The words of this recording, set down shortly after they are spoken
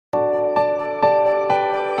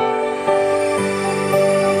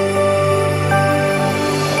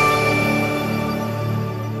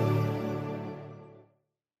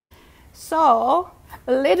So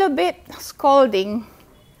a little bit scolding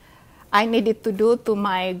I needed to do to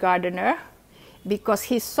my gardener because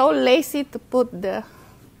he's so lazy to put the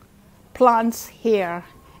plants here.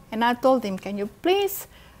 And I told him, can you please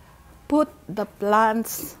put the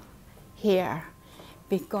plants here,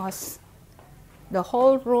 because the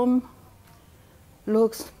whole room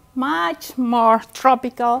looks much more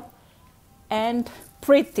tropical and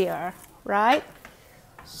prettier, right?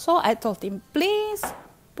 So I told him, please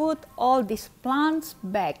put all these plants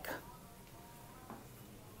back.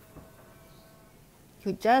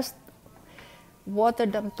 You just water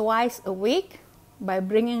them twice a week by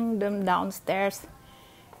bringing them downstairs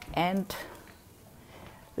and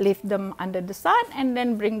leave them under the sun and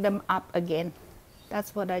then bring them up again.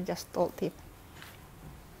 That's what I just told him.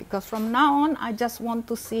 Because from now on, I just want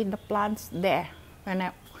to see the plants there when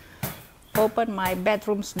I open my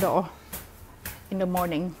bedroom's door in the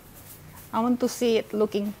morning. I want to see it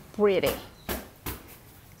looking pretty.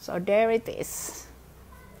 So there it is.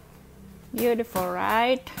 Beautiful,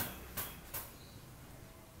 right?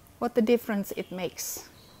 What a difference it makes.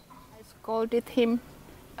 I scolded him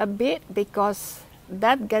a bit because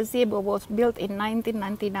that gazebo was built in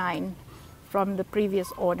 1999 from the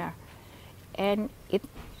previous owner, and it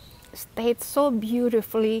stayed so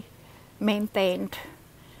beautifully maintained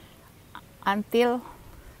until,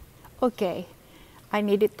 okay, I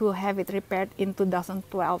needed to have it repaired in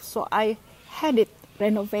 2012. So I had it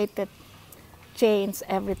renovated, changed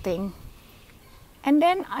everything. And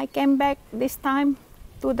then I came back this time,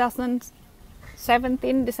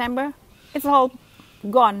 2017, December. It's all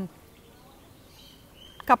gone,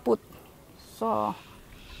 kaput. So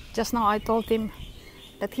just now I told him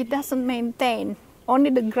that he doesn't maintain,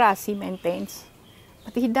 only the grass he maintains,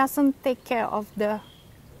 but he doesn't take care of the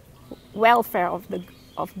welfare of the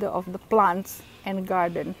plants and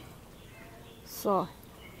garden. So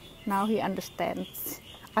now he understands,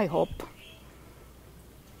 I hope.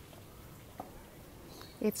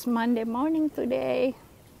 It's Monday morning today,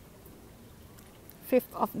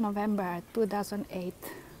 5th of November 2008.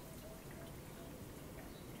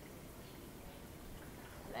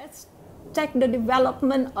 Let's check the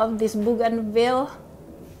development of this bougainville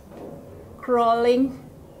crawling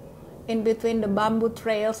in between the bamboo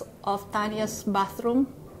trails of Tanya's bathroom.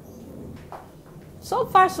 So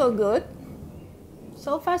far so good.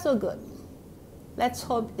 So far so good. Let's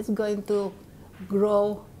hope it's going to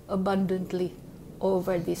grow abundantly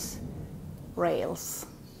over these rails.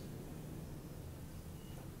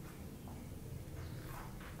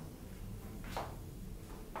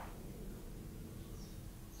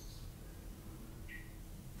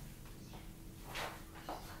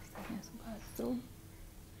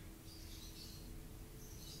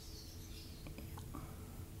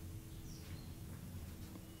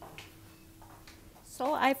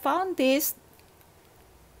 So I found this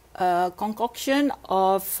concoction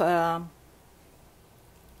of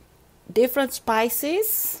different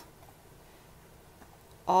spices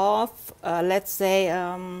of, let's say,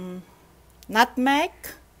 nutmeg,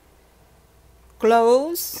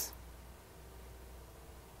 cloves,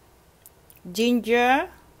 ginger,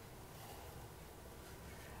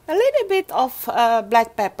 a little bit of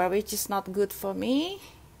black pepper, which is not good for me.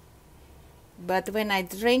 But when I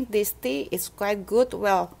drink this tea, it's quite good.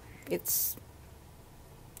 Well, it's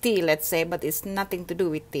tea, let's say, but it's nothing to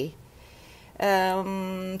do with tea.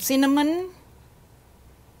 Cinnamon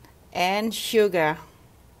and sugar,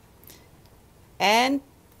 and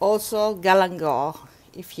also galangal,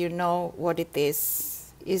 if you know what it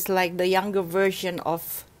is. It's like the younger version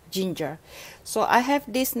of ginger. So I have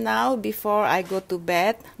this now before I go to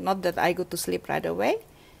bed, not that I go to sleep right away,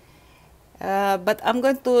 but I'm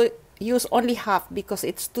going to use only half because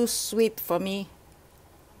it's too sweet for me.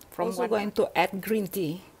 I'm also going to add green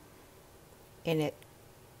tea in it.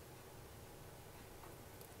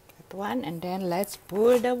 That one, and then let's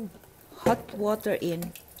pour the hot water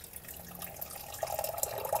in.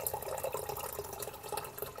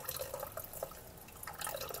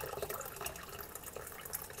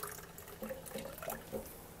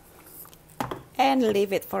 And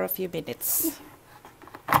leave it for a few minutes.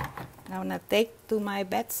 Now I'm gonna take to my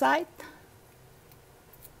bedside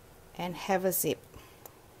and have a sip.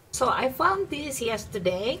 So I found this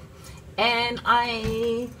yesterday and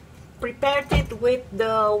I prepared it with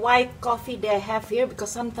the white coffee they have here,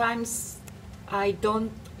 because sometimes I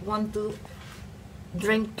don't want to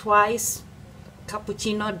drink twice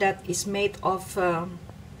cappuccino that is made of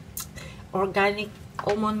organic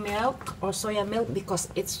almond milk or soya milk, because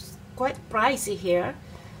it's quite pricey here.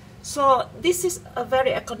 So this is a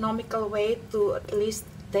very economical way to at least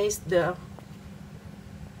taste the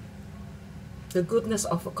goodness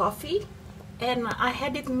of a coffee. and I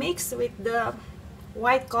had it mixed with the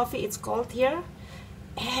white coffee, it's called here,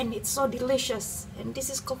 and it's so delicious. And this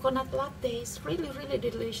is coconut latte. It's really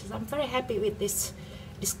delicious. I'm very happy with this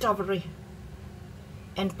discovery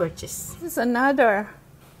and purchase. This is another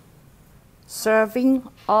serving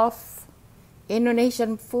of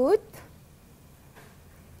Indonesian food,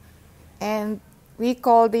 and we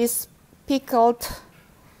call this pickled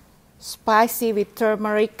spicy with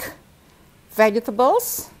turmeric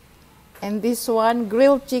vegetables, and this one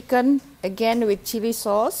grilled chicken again with chili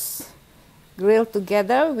sauce, grilled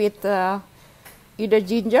together with either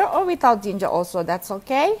ginger or without ginger also, that's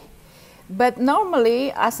okay. But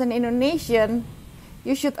normally as an Indonesian,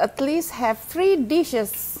 you should at least have 3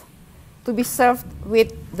 dishes to be served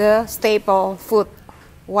with the staple food,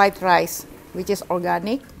 white rice, which is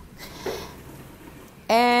organic.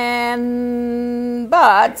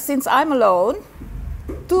 But since I'm alone,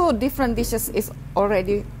 2 different dishes is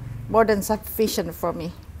already more than sufficient for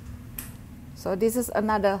me. So this is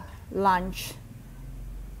another lunch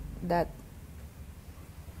that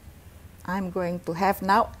I'm going to have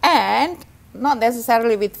now, and not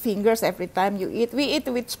necessarily with fingers every time you eat. We eat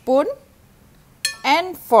with spoon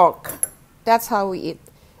and fork. That's how we eat,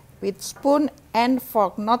 with spoon and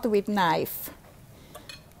fork, not with knife.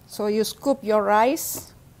 So you scoop your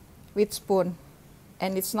rice with spoon,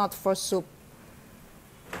 and it's not for soup.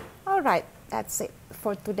 All right, that's it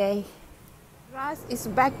for today. Grass is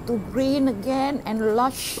back to green again and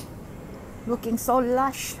lush, looking so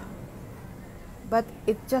lush. But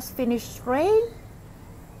it just finished raining,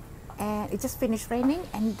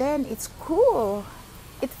 and then it's cool.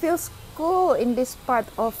 It feels cool in this part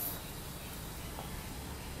of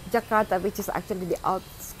Jakarta, which is actually the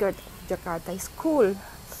outskirts of Jakarta. It's cool.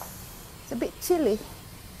 It's a bit chilly.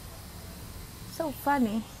 So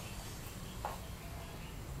funny.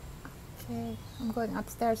 Okay, I'm going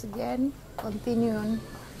upstairs again, continue on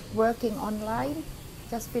working online.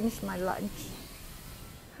 Just finished my lunch.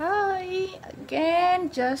 Hi again,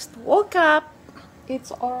 just woke up.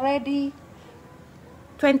 It's already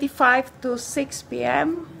 25 to 6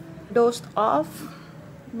 p.m. Dozed off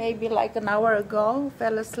maybe like an hour ago,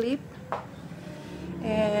 fell asleep,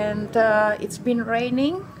 and it's been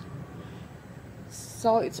raining,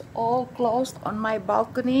 so it's all closed on my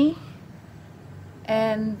balcony,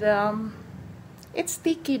 and it's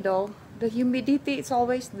sticky though. The humidity is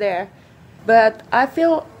always there, but I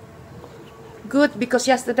feel good because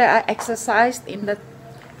yesterday I exercised in the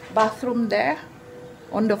bathroom there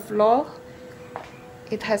on the floor.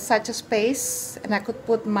 It has such a space, and I could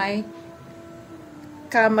put my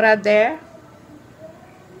camera there,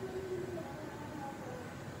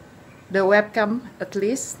 the webcam at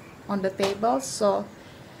least on the table. So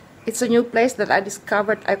it's a new place that I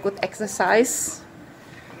discovered I could exercise,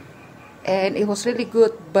 and it was really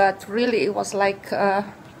good, but really it was like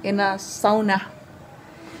in a sauna.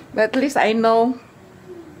 But at least I know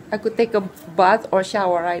I could take a bath or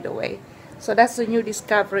shower right away. So that's a new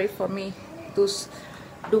discovery for me to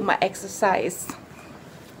do my exercise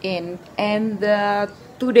in. And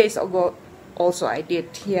 2 days ago also I did,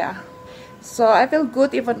 yeah. So I feel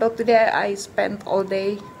good, even though today I spent all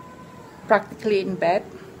day practically in bed.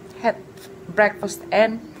 Had breakfast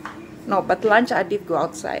but lunch I did go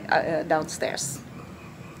outside, downstairs.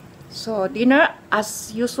 So dinner,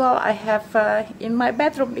 as usual, I have in my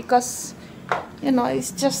bedroom, because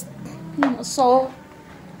it's just so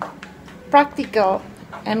practical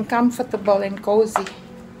and comfortable and cozy.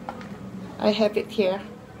 I have it here,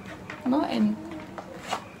 and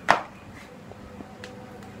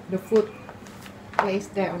the food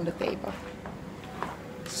placed there on the table.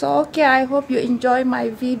 So okay, I hope you enjoy my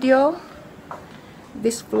video,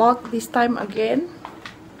 this vlog this time again.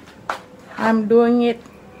 I'm doing it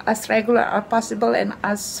as regular as possible and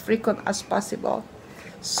as frequent as possible.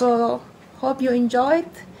 So hope you enjoyed.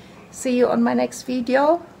 See you on my next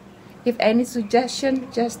video. If any suggestion,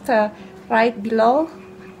 just write below,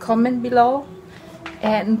 comment below,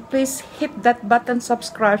 and please hit that button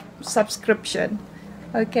subscription.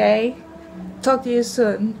 Okay, talk to you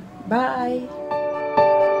soon. Bye.